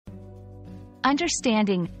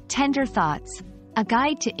Understanding Tender Thoughts, a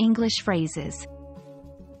guide to English phrases.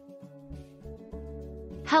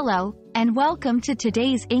 Hello, and welcome to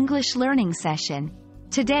today's English learning session.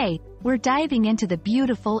 Today, we're diving into the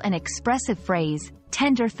beautiful and expressive phrase,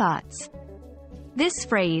 tender thoughts. This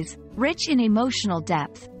phrase, rich in emotional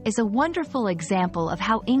depth, is a wonderful example of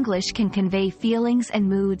how English can convey feelings and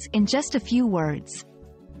moods in just a few words.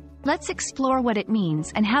 Let's explore what it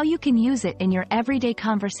means and how you can use it in your everyday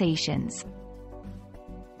conversations.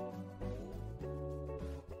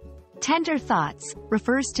 Tender thoughts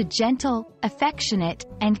refers to gentle, affectionate,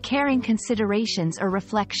 and caring considerations or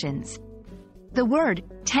reflections. The word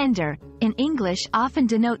tender in English often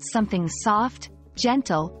denotes something soft,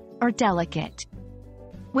 gentle, or delicate.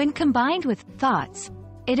 When combined with thoughts,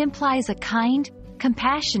 it implies a kind,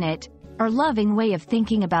 compassionate, or loving way of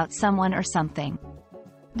thinking about someone or something.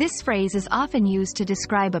 This phrase is often used to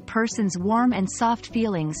describe a person's warm and soft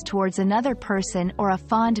feelings towards another person or a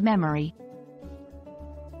fond memory.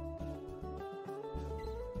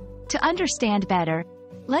 To understand better,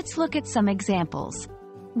 let's look at some examples.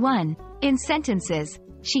 1. In sentences,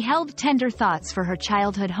 she held tender thoughts for her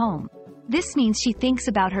childhood home. This means she thinks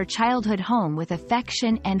about her childhood home with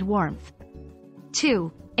affection and warmth.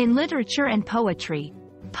 2. In literature and poetry,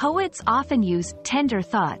 poets often use tender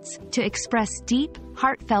thoughts to express deep,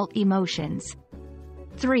 heartfelt emotions.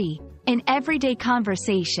 3. In everyday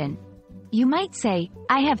conversation, you might say,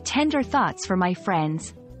 "I have tender thoughts for my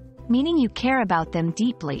friends," meaning you care about them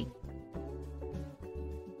deeply.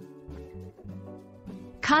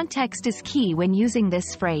 Context is key when using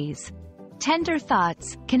this phrase. Tender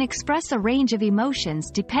thoughts can express a range of emotions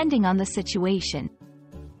depending on the situation.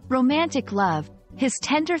 Romantic love, his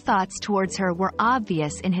tender thoughts towards her were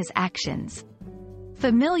obvious in his actions.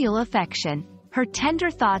 Familial affection, her tender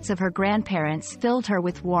thoughts of her grandparents filled her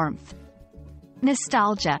with warmth.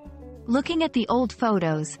 Nostalgia, looking at the old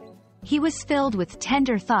photos, he was filled with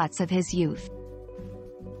tender thoughts of his youth.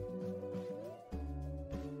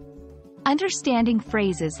 Understanding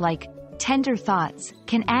phrases like tender thoughts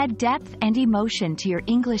can add depth and emotion to your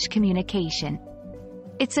English communication.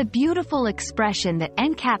 It's a beautiful expression that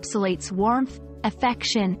encapsulates warmth,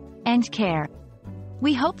 affection, and care.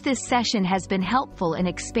 We hope this session has been helpful in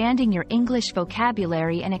expanding your English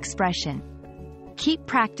vocabulary and expression. Keep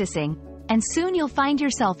practicing, and soon you'll find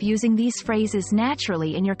yourself using these phrases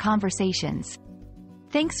naturally in your conversations.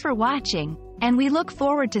 Thanks for watching, and we look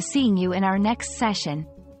forward to seeing you in our next session.